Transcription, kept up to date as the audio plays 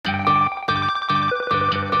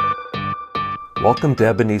Welcome to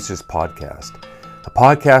Ebenezer's podcast, a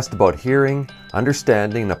podcast about hearing,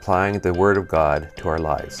 understanding, and applying the Word of God to our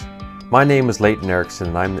lives. My name is Leighton Erickson,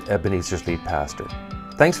 and I'm Ebenezer's lead pastor.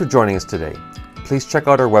 Thanks for joining us today. Please check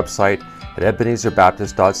out our website at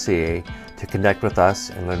ebenezerbaptist.ca to connect with us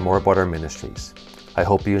and learn more about our ministries. I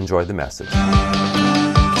hope you enjoy the message.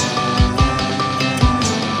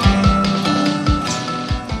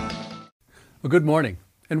 Well, good morning,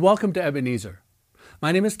 and welcome to Ebenezer.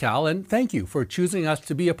 My name is Cal, and thank you for choosing us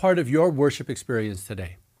to be a part of your worship experience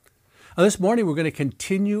today. This morning, we're going to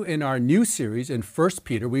continue in our new series in 1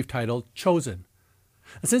 Peter we've titled Chosen.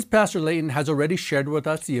 Since Pastor Leighton has already shared with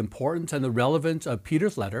us the importance and the relevance of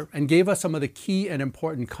Peter's letter and gave us some of the key and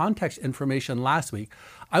important context information last week,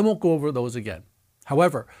 I won't go over those again.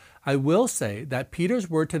 However, I will say that Peter's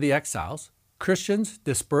word to the exiles, Christians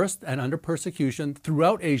dispersed and under persecution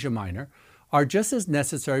throughout Asia Minor, are just as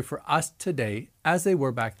necessary for us today as they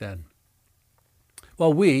were back then.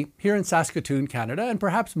 While we, here in Saskatoon, Canada, and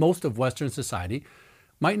perhaps most of Western society,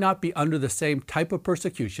 might not be under the same type of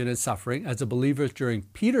persecution and suffering as the believers during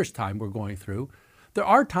Peter's time were going through, there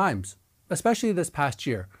are times, especially this past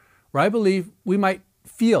year, where I believe we might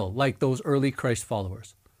feel like those early Christ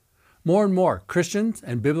followers. More and more Christians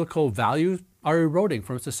and biblical values are eroding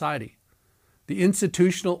from society. The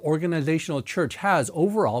institutional organizational church has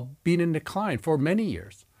overall been in decline for many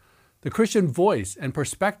years. The Christian voice and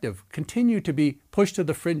perspective continue to be pushed to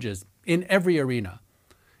the fringes in every arena.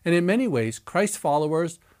 And in many ways, Christ's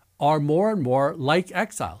followers are more and more like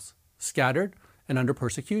exiles, scattered and under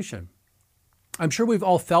persecution. I'm sure we've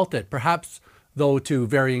all felt it, perhaps though to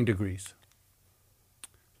varying degrees.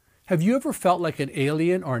 Have you ever felt like an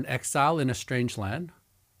alien or an exile in a strange land?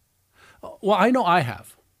 Well, I know I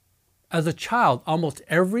have. As a child, almost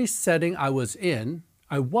every setting I was in,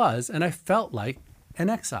 and I felt like an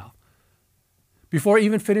exile. Before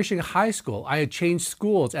even finishing high school, I had changed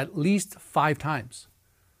schools at least 5 times.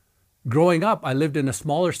 Growing up, I lived in a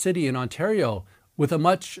smaller city in Ontario with a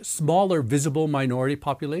much smaller visible minority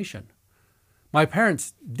population. My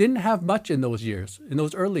parents didn't have much in those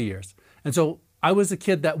early years. And so I was a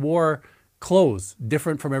kid that wore clothes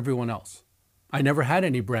different from everyone else. I never had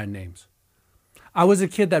any brand names. I was a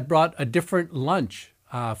kid that brought a different lunch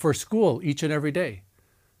for school each and every day.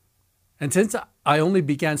 And since I only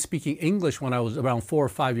began speaking English when I was around 4 or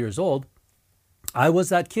 5 years old, I was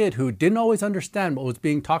that kid who didn't always understand what was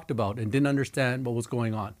being talked about and didn't understand what was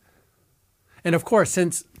going on. And of course,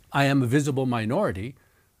 since I am a visible minority,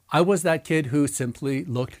 I was that kid who simply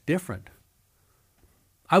looked different.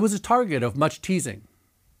 I was a target of much teasing,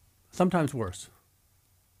 sometimes worse.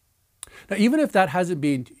 Now, even if that hasn't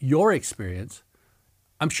been your experience,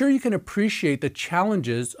 I'm sure you can appreciate the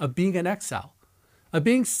challenges of being an exile, of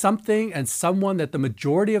being something and someone that the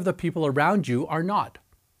majority of the people around you are not.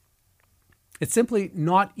 It's simply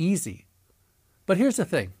not easy. But here's the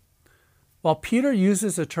thing. While Peter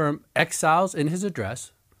uses the term exiles in his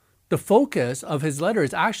address, the focus of his letter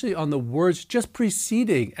is actually on the words just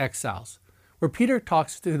preceding exiles, where Peter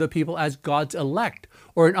talks to the people as God's elect,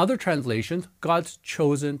 or in other translations, God's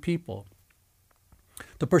chosen people.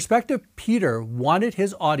 The perspective Peter wanted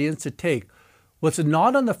his audience to take was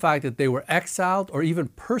not on the fact that they were exiled or even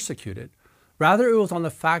persecuted. Rather, it was on the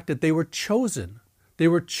fact that they were chosen. They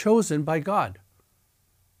were chosen by God.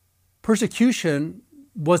 Persecution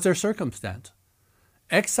was their circumstance.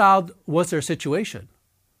 Exiled was their situation.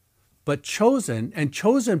 But chosen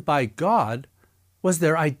by God was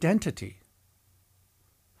their identity.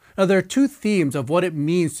 Now, there are 2 themes of what it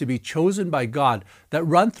means to be chosen by God that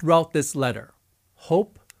run throughout this letter: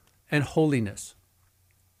 hope and holiness.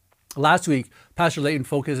 Last week, Pastor Leighton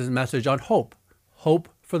focused his message on hope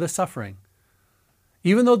for the suffering.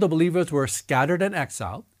 Even though the believers were scattered and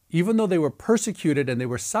exiled, even though they were persecuted and they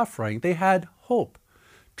were suffering, they had hope,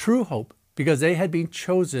 true hope, because they had been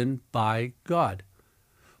chosen by God.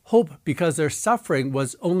 Hope because their suffering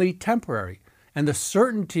was only temporary, and the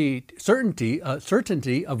certainty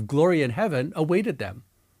of glory in heaven awaited them.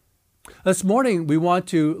 This morning, we want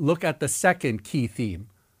to look at the second key theme,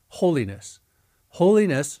 holiness.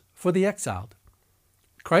 Holiness for the exiled.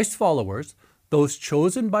 Christ's followers, those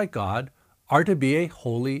chosen by God, are to be a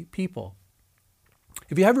holy people.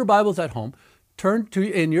 If you have your Bibles at home, turn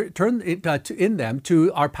in them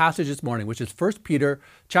to our passage this morning, which is 1 Peter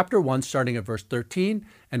chapter 1, starting at verse 13,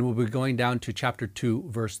 and we'll be going down to chapter 2,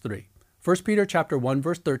 verse 3. 1 Peter chapter 1,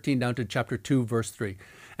 verse 13, down to chapter 2, verse 3.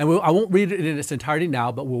 And I won't read it in its entirety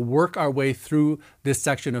now, but we'll work our way through this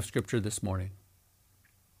section of Scripture this morning.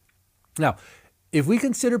 Now, if we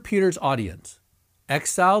consider Peter's audience,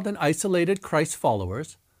 exiled and isolated Christ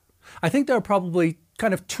followers, I think there are probably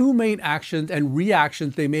kind of two main actions and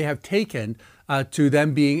reactions they may have taken to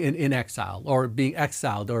them being in exile or being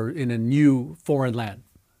exiled or in a new foreign land.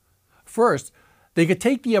 First, they could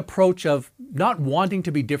take the approach of not wanting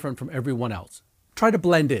to be different from everyone else, try to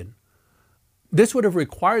blend in. This would have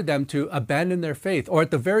required them to abandon their faith, or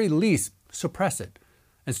at the very least, suppress it,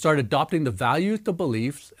 and start adopting the values, the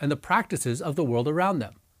beliefs, and the practices of the world around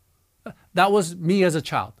them. That was me as a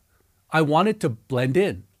child. I wanted to blend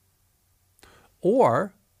in.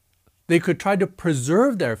 Or they could try to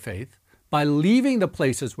preserve their faith by leaving the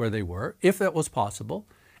places where they were, if that was possible,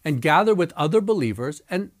 and gather with other believers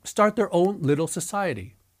and start their own little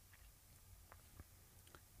society.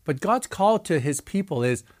 But God's call to his people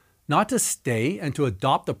is not to stay and to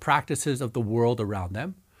adopt the practices of the world around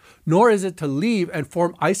them, nor is it to leave and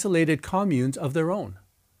form isolated communes of their own.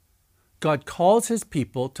 God calls his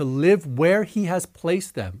people to live where he has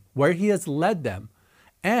placed them, where he has led them,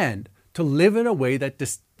 and to live in a way that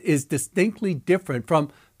is distinctly different from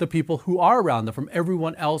the people who are around them, from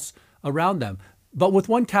everyone else around them. But with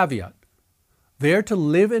one caveat: they are to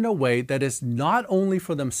live in a way that is not only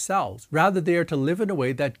for themselves, rather they are to live in a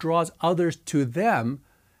way that draws others to them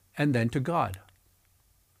and then to God.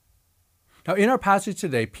 Now, in our passage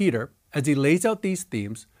today, Peter, as he lays out these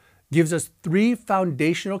themes, gives us three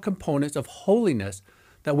foundational components of holiness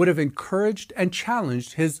that would have encouraged and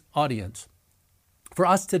challenged his audience. For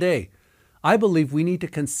us today, I believe we need to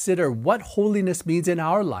consider what holiness means in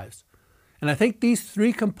our lives. And I think these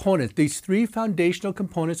three components, these three foundational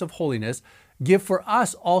components of holiness, give for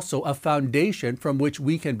us also a foundation from which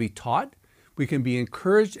we can be taught, we can be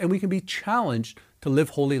encouraged, and we can be challenged to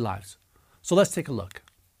live holy lives. So let's take a look.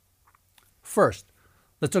 First,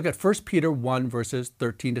 let's look at 1 Peter 1, verses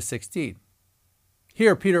 13 to 16.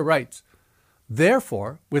 Here, Peter writes,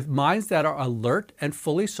 "Therefore, with minds that are alert and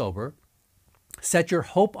fully sober, set your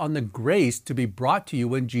hope on the grace to be brought to you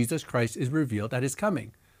when Jesus Christ is revealed at his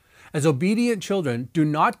coming. As obedient children, do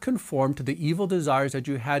not conform to the evil desires that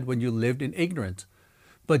you had when you lived in ignorance.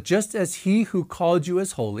 But just as he who called you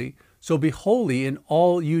is holy, so be holy in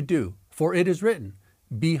all you do. For it is written,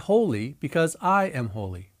 'Be holy, because I am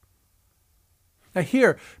holy.'" Now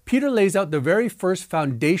here, Peter lays out the very first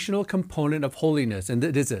foundational component of holiness, and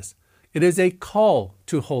it is this: it is a call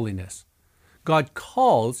to holiness. God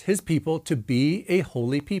calls his people to be a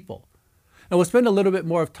holy people. Now we'll spend a little bit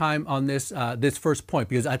more of time on this first point,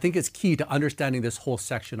 because I think it's key to understanding this whole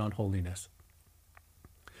section on holiness.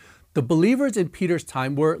 The believers in Peter's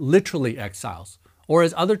time were literally exiles, or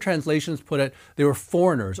as other translations put it, they were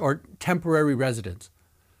foreigners or temporary residents.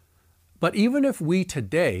 But even if we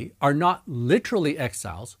today are not literally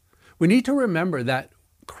exiles, we need to remember that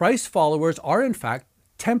Christ's followers are in fact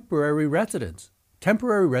temporary residents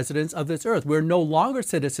of this earth. We're no longer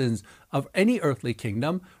citizens of any earthly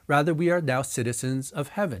kingdom, rather we are now citizens of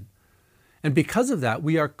heaven. And because of that,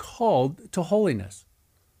 we are called to holiness.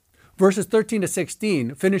 Verses 13 to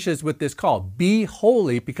 16 finishes with this call: "Be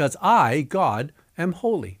holy because I, God, am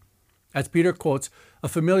holy," as Peter quotes a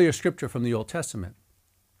familiar scripture from the Old Testament.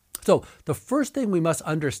 So the first thing we must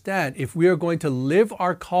understand, if we are going to live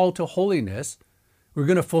our call to holiness, we're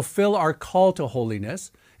going to fulfill our call to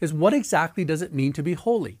holiness, is what exactly does it mean to be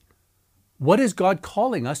holy? What is God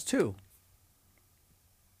calling us to?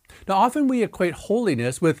 Now, often we equate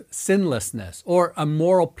holiness with sinlessness or a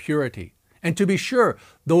moral purity. And to be sure,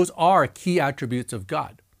 those are key attributes of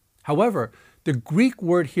God. However, the Greek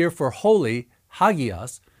word here for holy,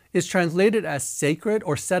 hagios, is translated as sacred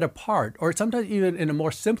or set apart, or sometimes even in a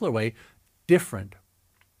more simpler way, different.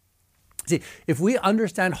 See, if we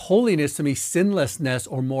understand holiness to mean sinlessness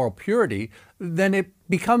or moral purity, then it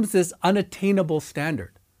becomes this unattainable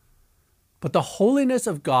standard. But the holiness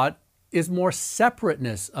of God is more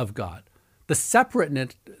separateness of God. The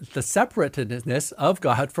separateness of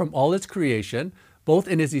God from all its creation, both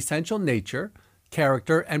in his essential nature,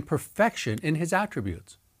 character, and perfection in his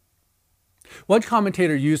attributes. One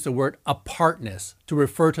commentator used the word apartness to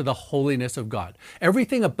refer to the holiness of God.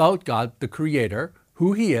 Everything about God, the Creator,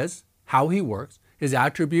 who he is, how he works, his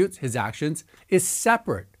attributes, his actions, is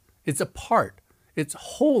separate. It's apart. It's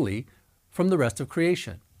holy from the rest of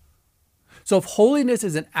creation. So if holiness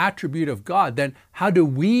is an attribute of God, then how do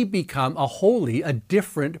we become a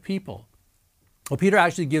different people? Well, Peter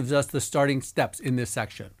actually gives us the starting steps in this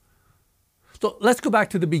section. So let's go back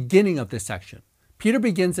to the beginning of this section. Peter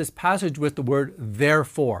begins this passage with the word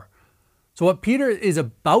therefore. So what Peter is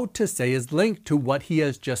about to say is linked to what he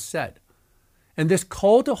has just said. And this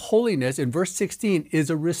call to holiness in verse 16 is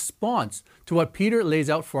a response to what Peter lays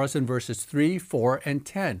out for us in verses 3, 4, and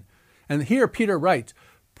 10. And here Peter writes,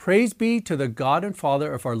 "Praise be to the God and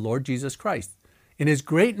Father of our Lord Jesus Christ. In his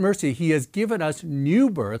great mercy, he has given us new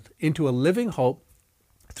birth into a living hope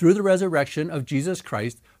through the resurrection of Jesus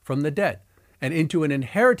Christ from the dead, and into an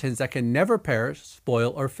inheritance that can never perish,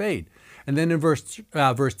 spoil, or fade. And then in verse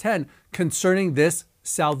 10, concerning this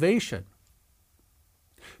salvation.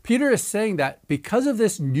 Peter is saying that because of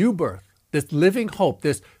this new birth, this living hope,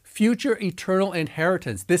 this future eternal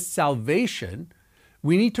inheritance, this salvation,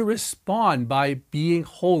 we need to respond by being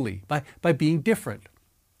holy, by being different.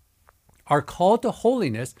 Our call to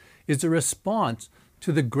holiness is a response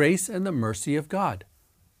to the grace and the mercy of God.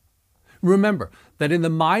 Remember that in the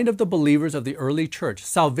mind of the believers of the early church,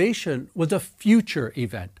 salvation was a future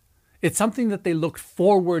event. It's something that they looked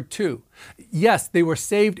forward to. Yes, they were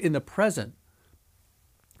saved in the present,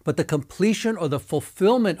 but the completion or the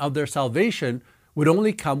fulfillment of their salvation would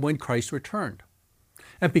only come when Christ returned.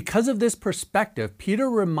 And because of this perspective, Peter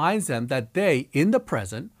reminds them that they, in the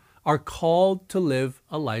present, are called to live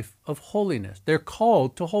a life of holiness. They're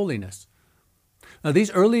called to holiness. Now,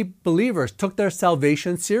 these early believers took their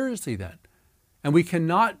salvation seriously then, and we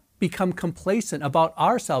cannot become complacent about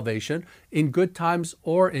our salvation in good times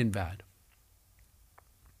or in bad.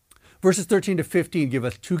 Verses 13 to 15 give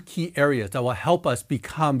us two key areas that will help us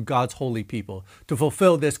become God's holy people, to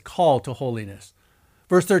fulfill this call to holiness.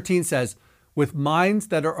 Verse 13 says, with minds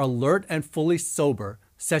that are alert and fully sober,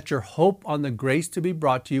 set your hope on the grace to be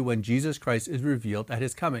brought to you when Jesus Christ is revealed at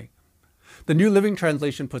his coming. The New Living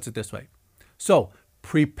Translation puts it this way. So,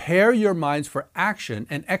 prepare your minds for action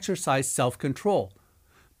and exercise self-control.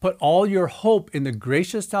 Put all your hope in the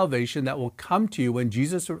gracious salvation that will come to you when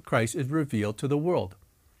Jesus Christ is revealed to the world.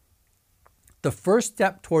 The first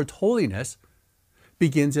step towards holiness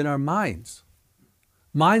begins in our minds.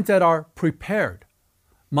 Minds that are prepared,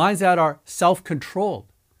 minds that are self-controlled,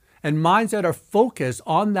 and minds that are focused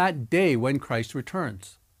on that day when Christ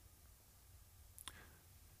returns.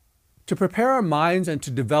 To prepare our minds and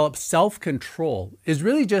to develop self-control is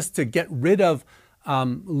really just to get rid of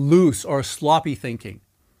loose or sloppy thinking.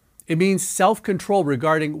 It means self-control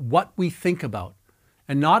regarding what we think about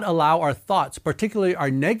and not allow our thoughts, particularly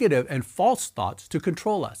our negative and false thoughts, to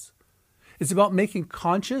control us. It's about making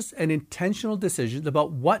conscious and intentional decisions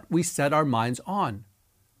about what we set our minds on.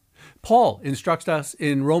 Paul instructs us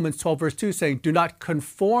in Romans 12 verse 2 saying, do not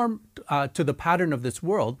conform to the pattern of this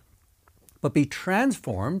world, but be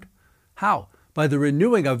transformed. How? By the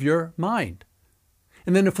renewing of your mind.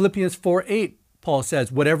 And then in Philippians 4:8, Paul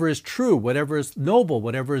says, whatever is true, whatever is noble,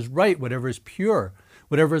 whatever is right, whatever is pure,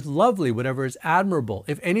 whatever is lovely, whatever is admirable,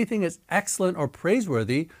 if anything is excellent or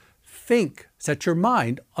praiseworthy, set your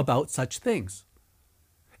mind about such things.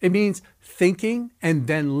 It means thinking and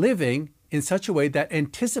then living in such a way that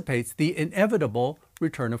anticipates the inevitable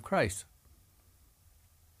return of Christ.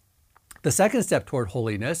 The second step toward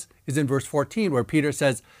holiness is in verse 14, where Peter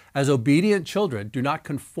says, as obedient children, do not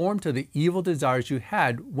conform to the evil desires you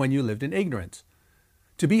had when you lived in ignorance.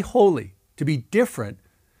 To be holy, to be different,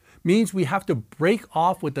 means we have to break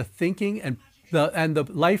off with the thinking and the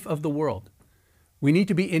life of the world. We need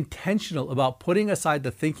to be intentional about putting aside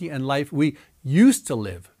the thinking and life we used to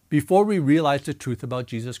live before we realize the truth about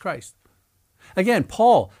Jesus Christ. Again,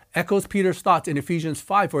 Paul echoes Peter's thoughts in Ephesians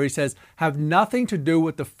 5, where he says, have nothing to do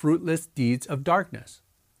with the fruitless deeds of darkness.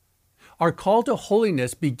 Our call to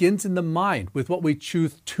holiness begins in the mind with what we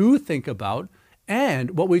choose to think about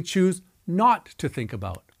and what we choose not to think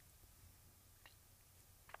about.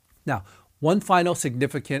 Now, one final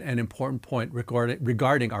significant and important point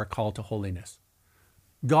regarding our call to holiness.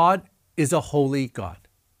 God is a holy God.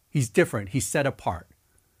 He's different. He's set apart.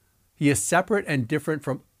 He is separate and different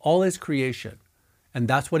from all his creation, and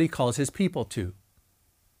that's what he calls his people to.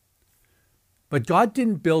 But God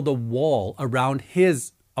didn't build a wall around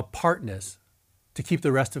his apartness to keep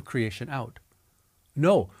the rest of creation out.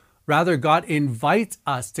 No, rather God invites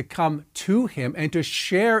us to come to him and to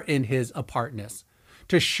share in his apartness,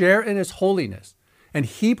 to share in his holiness, and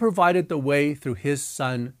he provided the way through his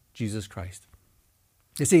Son, Jesus Christ.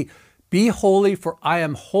 You see, be holy for I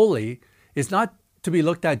am holy is not to be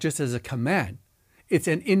looked at just as a command. It's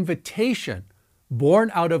an invitation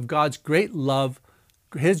born out of God's great love,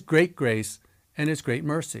 his great grace, and his great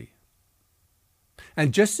mercy.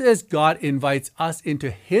 And just as God invites us into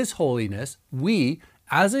his holiness, we,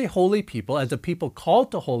 as a holy people, as a people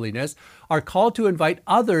called to holiness, are called to invite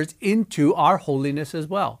others into our holiness as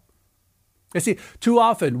well. You see, too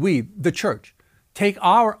often we, the church, take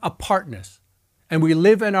our apartness and we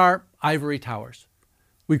live in our ivory towers.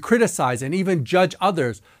 We criticize and even judge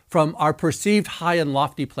others from our perceived high and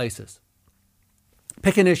lofty places.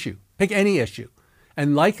 Pick an issue, pick any issue,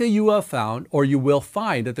 and likely you have found, or you will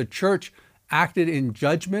find, that the church acted in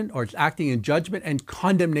judgment or is acting in judgment and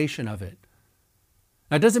condemnation of it.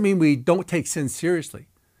 Now, it doesn't mean we don't take sin seriously,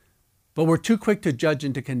 but we're too quick to judge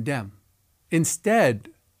and to condemn. Instead,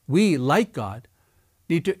 we, like God,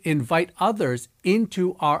 need to invite others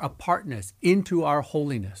into our apartness, into our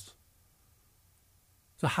holiness.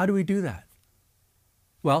 So how do we do that?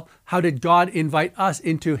 Well, how did God invite us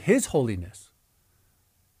into His holiness?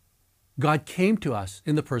 God came to us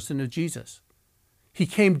in the person of Jesus. He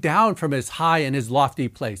came down from His high and His lofty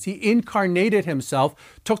place. He incarnated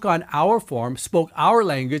Himself, took on our form, spoke our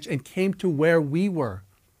language, and came to where we were.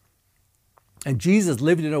 And Jesus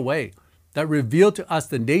lived in a way that revealed to us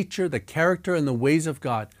the nature, the character, and the ways of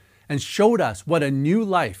God, and showed us what new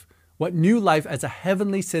life as a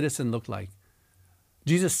heavenly citizen looked like.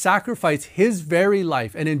 Jesus sacrificed His very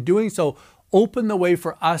life, and in doing so, opened the way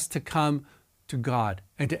for us to come to God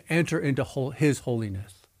and to enter into His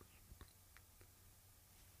holiness.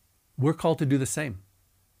 We're called to do the same.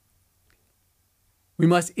 We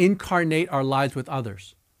must incarnate our lives with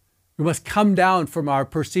others. We must come down from our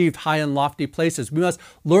perceived high and lofty places. We must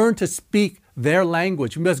learn to speak their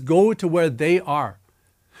language. We must go to where they are.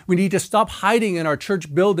 We need to stop hiding in our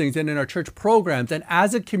church buildings and in our church programs, and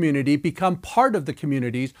as a community, become part of the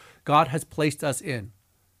communities God has placed us in.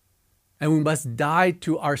 And we must die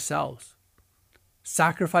to ourselves,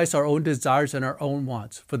 sacrifice our own desires and our own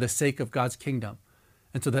wants for the sake of God's kingdom,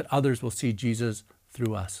 and so that others will see Jesus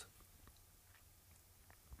through us.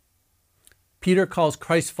 Peter calls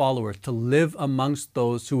Christ's followers to live amongst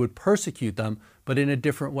those who would persecute them, but in a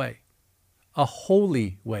different way, a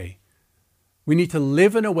holy way. We need to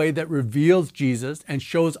live in a way that reveals Jesus and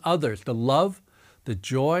shows others the love, the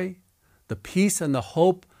joy, the peace, and the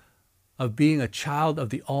hope of being a child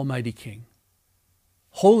of the Almighty King.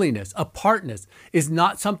 Holiness, apartness, is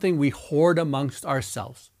not something we hoard amongst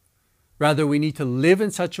ourselves. Rather, we need to live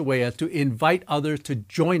in such a way as to invite others to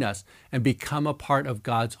join us and become a part of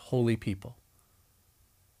God's holy people.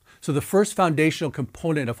 So the first foundational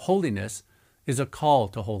component of holiness is a call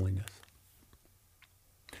to holiness.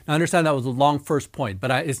 Now, I understand that was a long first point,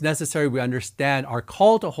 but it's necessary we understand our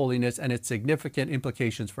call to holiness and its significant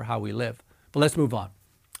implications for how we live. But let's move on.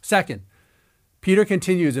 Second, Peter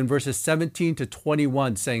continues in verses 17 to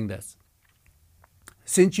 21 saying this: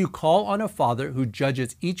 "Since you call on a Father who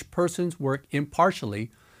judges each person's work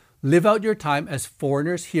impartially, live out your time as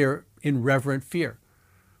foreigners here in reverent fear.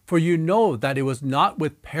 For you know that it was not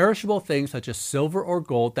with perishable things such as silver or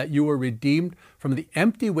gold that you were redeemed from the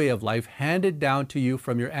empty way of life handed down to you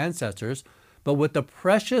from your ancestors, but with the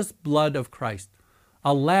precious blood of Christ,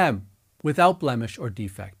 a lamb without blemish or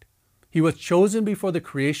defect. He was chosen before the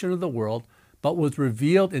creation of the world, but was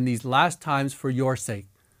revealed in these last times for your sake.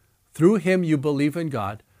 Through Him you believe in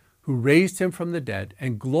God, who raised Him from the dead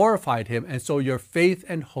and glorified Him, and so your faith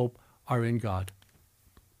and hope are in God."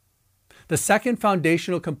 The second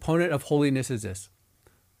foundational component of holiness is this: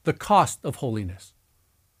 the cost of holiness.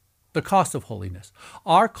 The cost of holiness.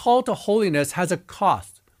 Our call to holiness has a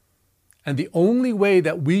cost. And the only way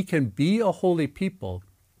that we can be a holy people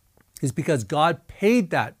is because God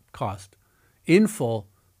paid that cost in full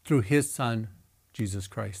through His Son, Jesus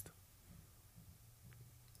Christ.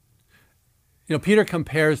 Peter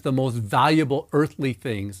compares the most valuable earthly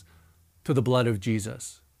things to the blood of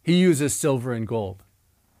Jesus. He uses silver and gold.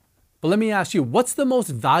 But let me ask you, what's the most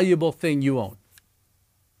valuable thing you own?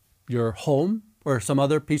 Your home or some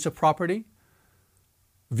other piece of property?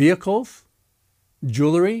 Vehicles?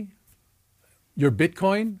 Jewelry? Your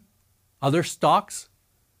Bitcoin? Other stocks?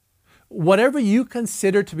 Whatever you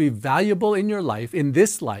consider to be valuable in your life, in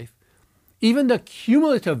this life, even the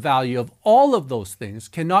cumulative value of all of those things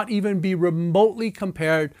cannot even be remotely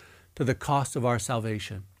compared to the cost of our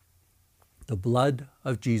salvation, the blood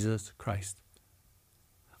of Jesus Christ.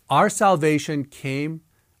 Our salvation came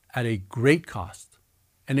at a great cost,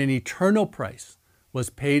 and an eternal price was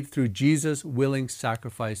paid through Jesus' willing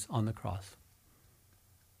sacrifice on the cross.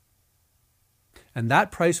 And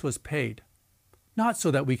that price was paid not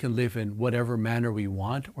so that we can live in whatever manner we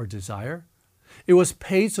want or desire. It was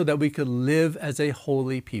paid so that we could live as a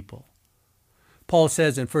holy people. Paul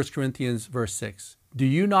says in 1 Corinthians verse 6, "Do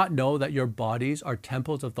you not know that your bodies are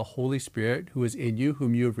temples of the Holy Spirit who is in you,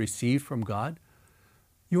 whom you have received from God?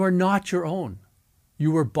 You are not your own.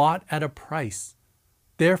 You were bought at a price.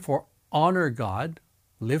 Therefore, honor God,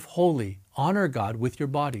 live holy, honor God with your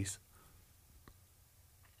bodies."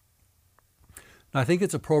 Now, I think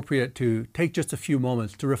it's appropriate to take just a few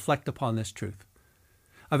moments to reflect upon this truth.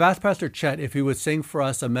 I've asked Pastor Chet if he would sing for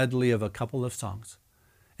us a medley of a couple of songs.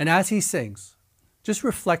 And as he sings, just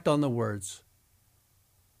reflect on the words.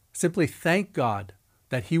 Simply thank God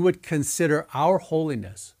that He would consider our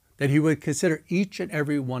holiness, that He would consider each and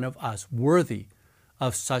every one of us worthy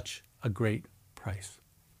of such a great price.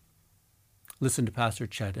 listen to Pastor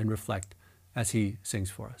Chet and reflect as he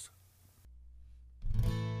sings for us.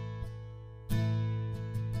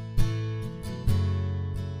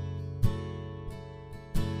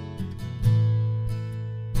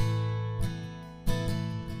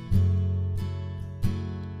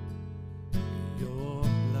 Your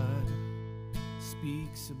blood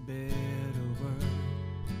speaks a better word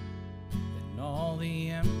than all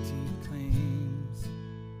the empty claims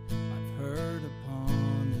I've heard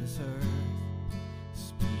upon this earth.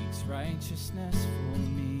 Speaks righteousness for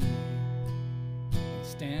me and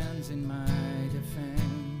stands in my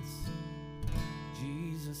defense.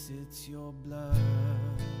 Jesus, it's your blood.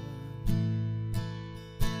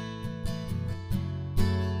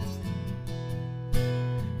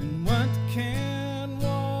 And what can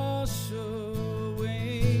wash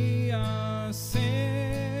away our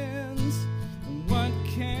sins? And what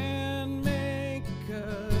can make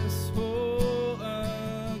us whole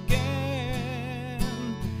again?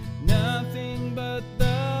 Nothing but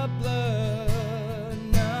the blood,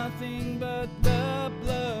 nothing but the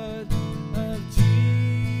blood of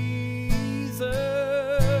Jesus.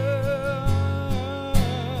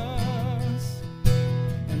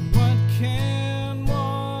 And what can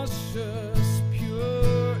wash us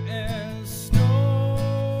pure as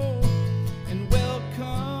snow and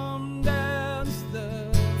welcomed as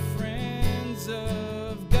the friends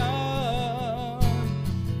of God?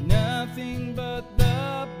 Nothing but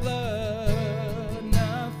the blood,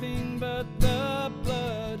 nothing but the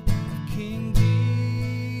blood of King Jesus.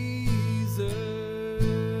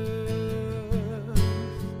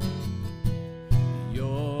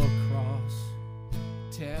 Your cross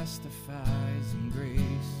testifies in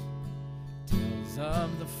grace, tells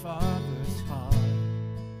of the Father's heart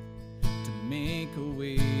to make a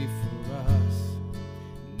way for us.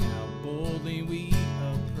 Now boldly we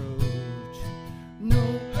approach, no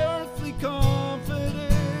earthly confidence.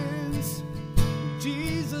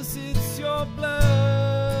 Jesus, it's your blood.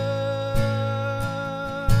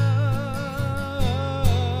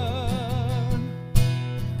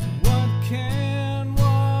 What can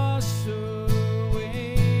wash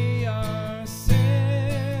away our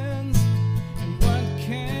sins? And what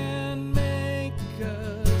can make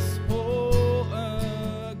us whole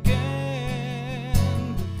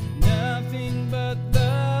again? Nothing but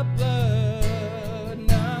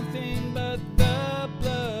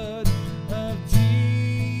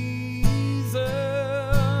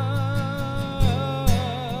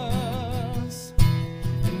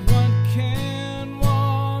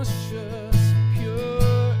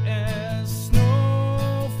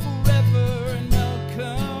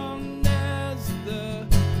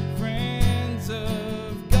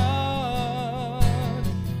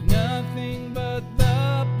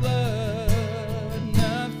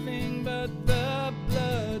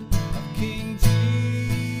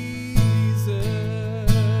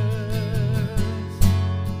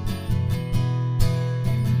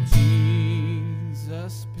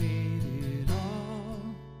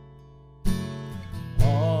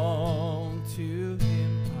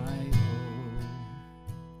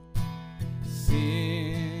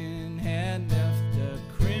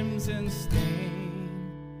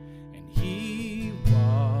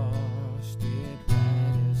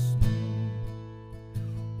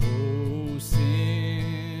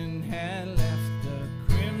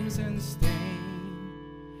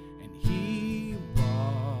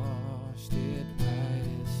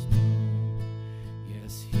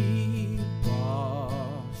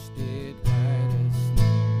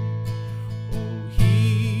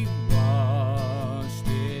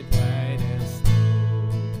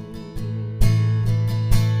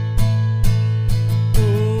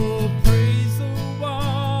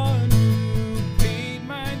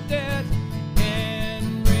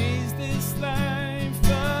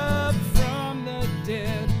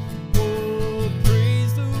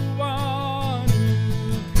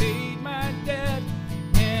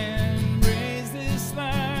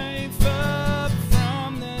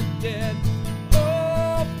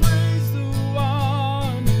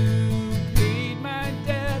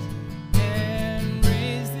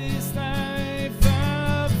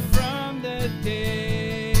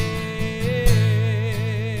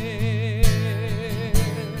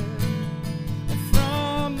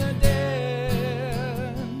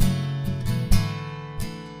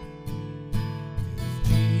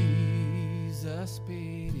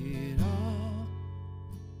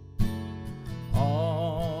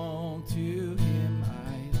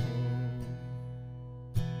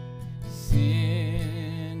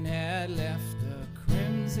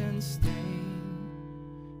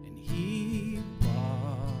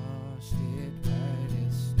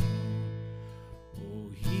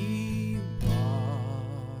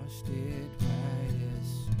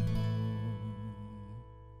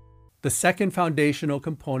The second foundational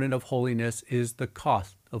component of holiness is the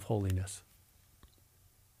cost of holiness.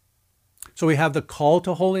 So we have the call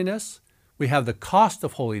to holiness, we have the cost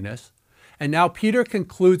of holiness, and now Peter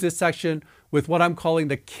concludes this section with what I'm calling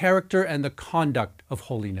the character and the conduct of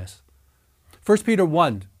holiness. 1 Peter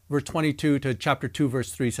 1, verse 22 to chapter 2,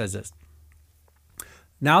 verse 3 says this: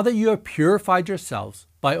 "Now that you have purified yourselves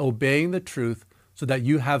by obeying the truth, so that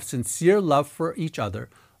you have sincere love for each other,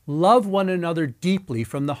 love one another deeply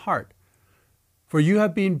from the heart. For you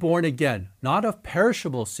have been born again, not of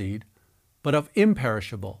perishable seed, but of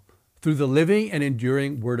imperishable, through the living and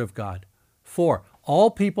enduring Word of God. For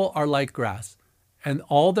all people are like grass, and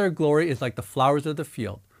all their glory is like the flowers of the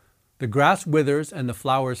field. The grass withers and the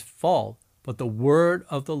flowers fall, but the word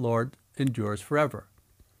of the Lord endures forever.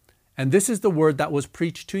 And this is the word that was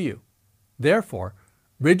preached to you. Therefore,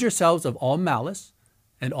 rid yourselves of all malice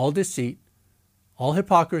and all deceit, all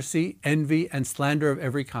hypocrisy, envy, and slander of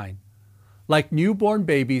every kind. Like newborn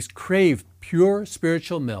babies, crave pure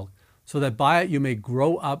spiritual milk, so that by it you may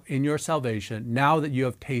grow up in your salvation, now that you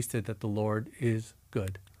have tasted that the Lord is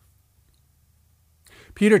good."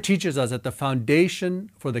 Peter teaches us that the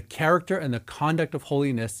foundation for the character and the conduct of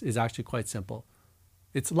holiness is actually quite simple.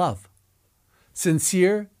 It's love.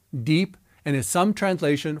 Sincere, deep, and in some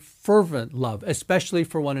translation, fervent love, especially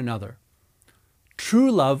for one another.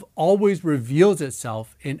 True love always reveals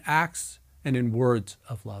itself in acts and in words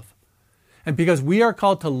of love. And because we are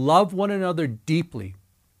called to love one another deeply,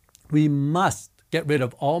 we must get rid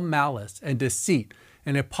of all malice and deceit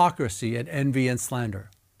and hypocrisy and envy and slander.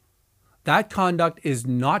 That conduct is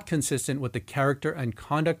not consistent with the character and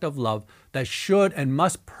conduct of love that should and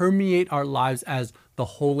must permeate our lives as the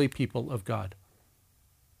holy people of God.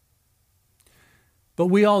 But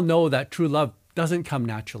we all know that true love doesn't come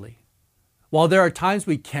naturally. While there are times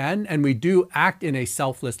we can and we do act in a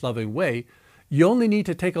selfless, loving way, you only need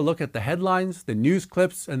to take a look at the headlines, the news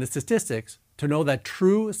clips, and the statistics to know that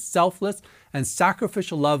true, selfless, and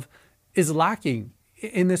sacrificial love is lacking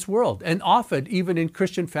in this world, and often even in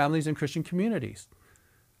Christian families and Christian communities.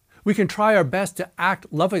 We can try our best to act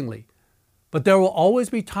lovingly, but there will always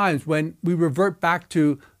be times when we revert back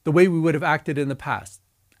to the way we would have acted in the past,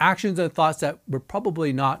 actions and thoughts that we're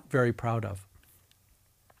probably not very proud of.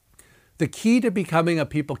 The key to becoming a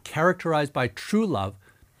people characterized by true love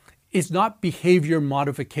is not behavior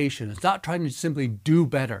modification. It's not trying to simply do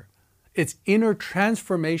better. It's inner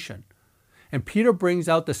transformation. And Peter brings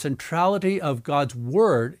out the centrality of God's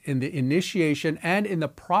word in the initiation and in the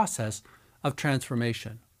process of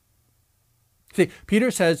transformation. See,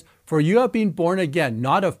 Peter says, "For you have been born again,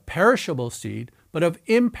 not of perishable seed, but of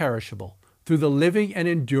imperishable, through the living and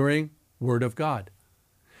enduring Word of God."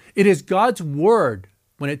 It is God's word,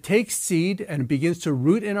 when it takes seed and begins to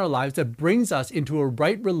root in our lives, that brings us into a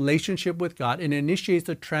right relationship with God and initiates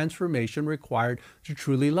the transformation required to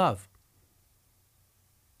truly love.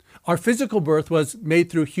 Our physical birth was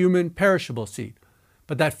made through human perishable seed,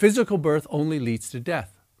 but that physical birth only leads to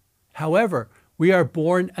death. However, we are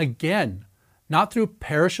born again, not through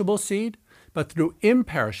perishable seed, but through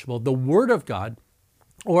imperishable, the Word of God,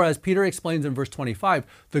 or as Peter explains in verse 25,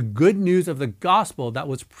 the good news of the gospel that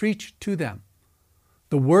was preached to them.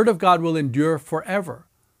 The Word of God will endure forever,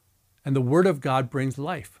 and the Word of God brings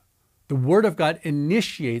life. The Word of God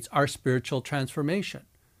initiates our spiritual transformation.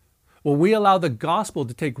 When we allow the gospel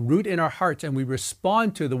to take root in our hearts and we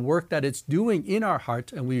respond to the work that it's doing in our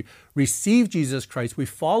hearts and we receive Jesus Christ, we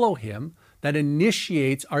follow Him, that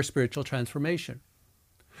initiates our spiritual transformation.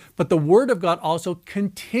 But the Word of God also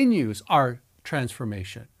continues our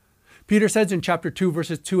transformation. Peter says in chapter 2,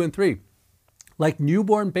 verses 2 and 3, "Like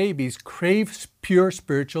newborn babies, crave pure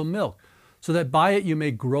spiritual milk, so that by it you may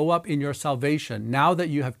grow up in your salvation, now that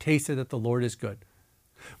you have tasted that the Lord is good."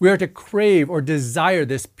 We are to crave or desire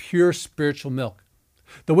this pure spiritual milk.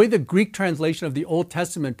 The way the Greek translation of the Old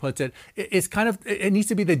Testament puts it, it needs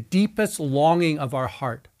to be the deepest longing of our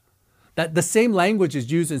heart. That the same language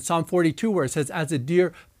is used in Psalm 42, where it says, "As a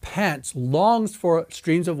deer pants, longs for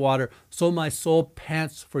streams of water, so my soul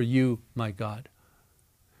pants for you, my God."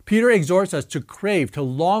 Peter exhorts us to crave, to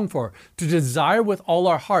long for, to desire with all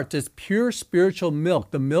our heart this pure spiritual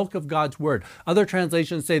milk, the milk of God's word. Other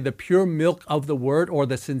translations say the pure milk of the word, or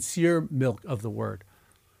the sincere milk of the word.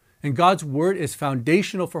 And God's word is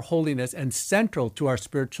foundational for holiness and central to our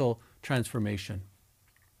spiritual transformation.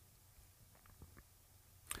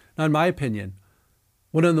 Now, in my opinion,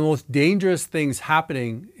 one of the most dangerous things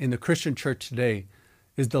happening in the Christian church today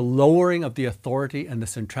is the lowering of the authority and the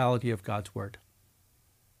centrality of God's word.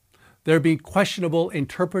 There have been questionable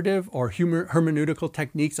interpretive or hermeneutical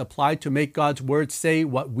techniques applied to make God's word say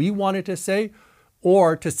what we want it to say,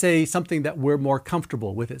 or to say something that we're more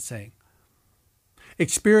comfortable with it saying.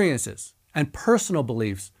 Experiences and personal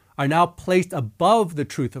beliefs are now placed above the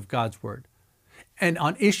truth of God's word. And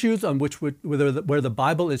on issues on which where the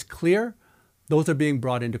Bible is clear, those are being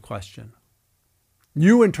brought into question.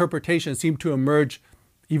 New interpretations seem to emerge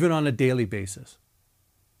even on a daily basis.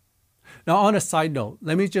 Now, on a side note,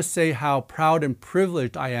 let me just say how proud and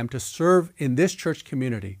privileged I am to serve in this church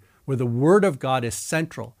community where the Word of God is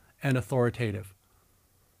central and authoritative.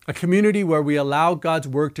 A community where we allow God's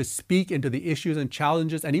Word to speak into the issues and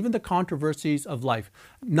challenges and even the controversies of life,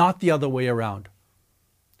 not the other way around.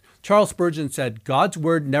 Charles Spurgeon said, "God's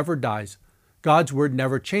Word never dies. God's Word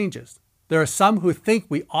never changes." There are some who think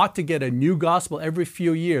we ought to get a new gospel every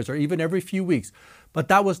few years or even every few weeks, but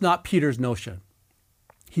that was not Peter's notion.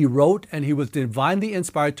 He wrote and he was divinely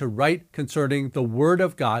inspired to write concerning the Word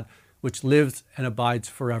of God, which lives and abides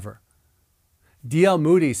forever. D.L.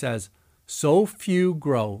 Moody says, "So few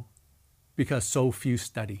grow because so few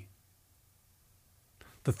study."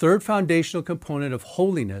 The third foundational component of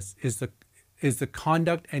holiness is the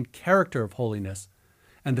conduct and character of holiness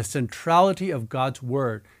and the centrality of God's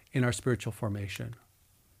Word in our spiritual formation.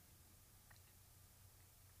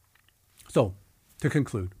 So, to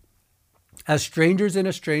conclude, as strangers in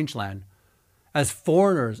a strange land, as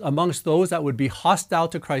foreigners amongst those that would be hostile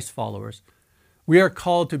to Christ's followers, we are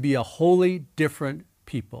called to be a wholly different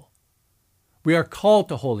people. We are called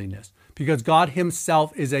to holiness because God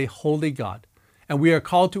Himself is a holy God, and we are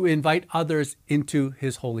called to invite others into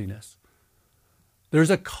His holiness. There's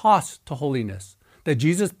a cost to holiness that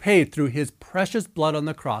Jesus paid through His precious blood on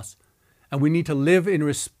the cross, and we need to live in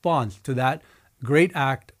response to that great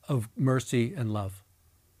act of mercy and love.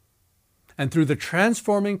 And through the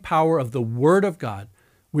transforming power of the Word of God,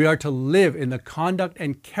 we are to live in the conduct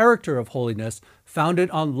and character of holiness founded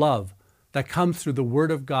on love that comes through the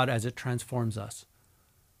Word of God as it transforms us.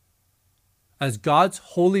 As God's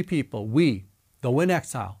holy people, we, though in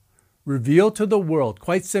exile, reveal to the world,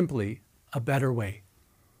 quite simply, a better way.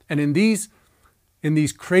 And in these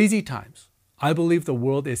crazy times, I believe the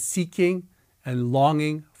world is seeking and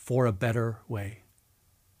longing for a better way.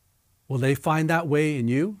 Will they find that way in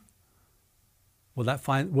you? Will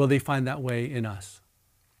they find that way in us?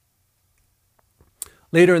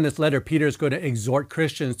 Later in this letter, Peter is going to exhort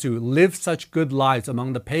Christians to live such good lives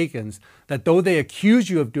among the pagans that though they accuse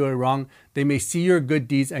you of doing wrong, they may see your good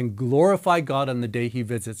deeds and glorify God on the day He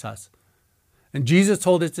visits us. And Jesus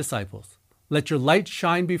told His disciples, "Let your light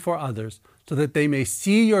shine before others so that they may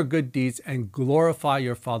see your good deeds and glorify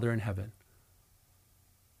your Father in heaven."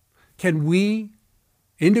 Can we,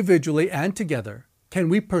 individually and together, can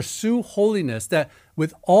we pursue holiness that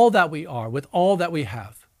with all that we are, with all that we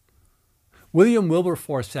have? William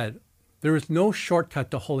Wilberforce said, "There is no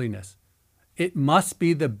shortcut to holiness. It must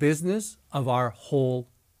be the business of our whole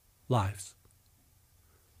lives."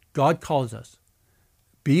 God calls us,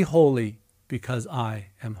 "Be holy because I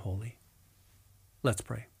am holy." Let's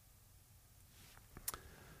pray.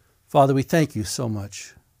 Father, we thank You so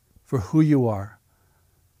much for who You are,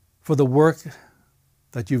 for the work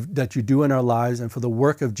that you do in our lives, and for the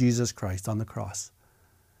work of Jesus Christ on the cross.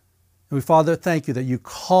 And we, Father, thank You that You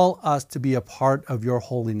call us to be a part of Your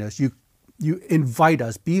holiness. You invite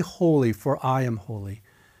us, "Be holy, for I am holy."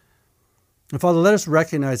 And Father, let us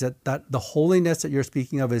recognize that the holiness that You're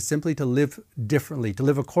speaking of is simply to live differently, to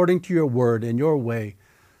live according to Your word in Your way,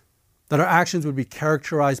 that our actions would be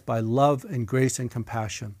characterized by love and grace and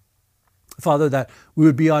compassion. Father, that we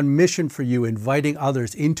would be on mission for You, inviting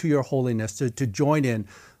others into Your holiness to join in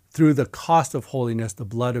through the cost of holiness, the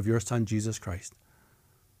blood of Your Son, Jesus Christ.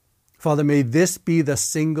 Father, may this be the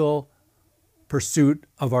single pursuit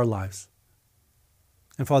of our lives.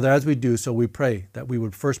 And Father, as we do so, we pray that we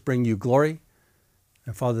would first bring You glory,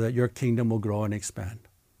 and Father, that Your kingdom will grow and expand.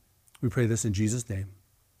 We pray this in Jesus' name.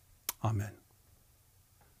 Amen.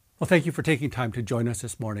 Well, thank you for taking time to join us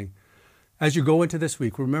this morning. As you go into this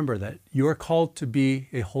week, remember that you are called to be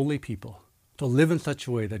a holy people, to live in such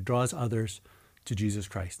a way that draws others to Jesus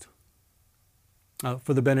Christ.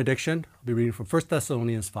 For the benediction, I'll be reading from 1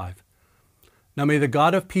 Thessalonians 5. "Now may the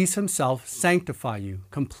God of peace Himself sanctify you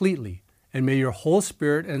completely, and may your whole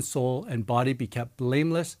spirit and soul and body be kept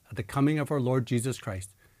blameless at the coming of our Lord Jesus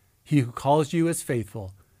Christ. He who calls you is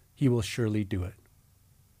faithful. He will surely do it."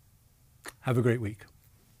 Have a great week.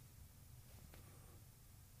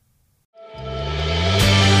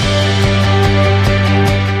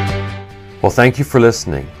 Well, thank you for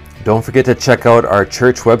listening. Don't forget to check out our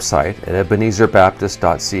church website at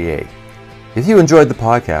ebenezerbaptist.ca. If you enjoyed the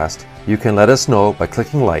podcast, you can let us know by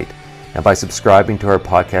clicking like and by subscribing to our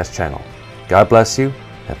podcast channel. God bless you,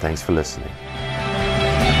 and thanks for listening.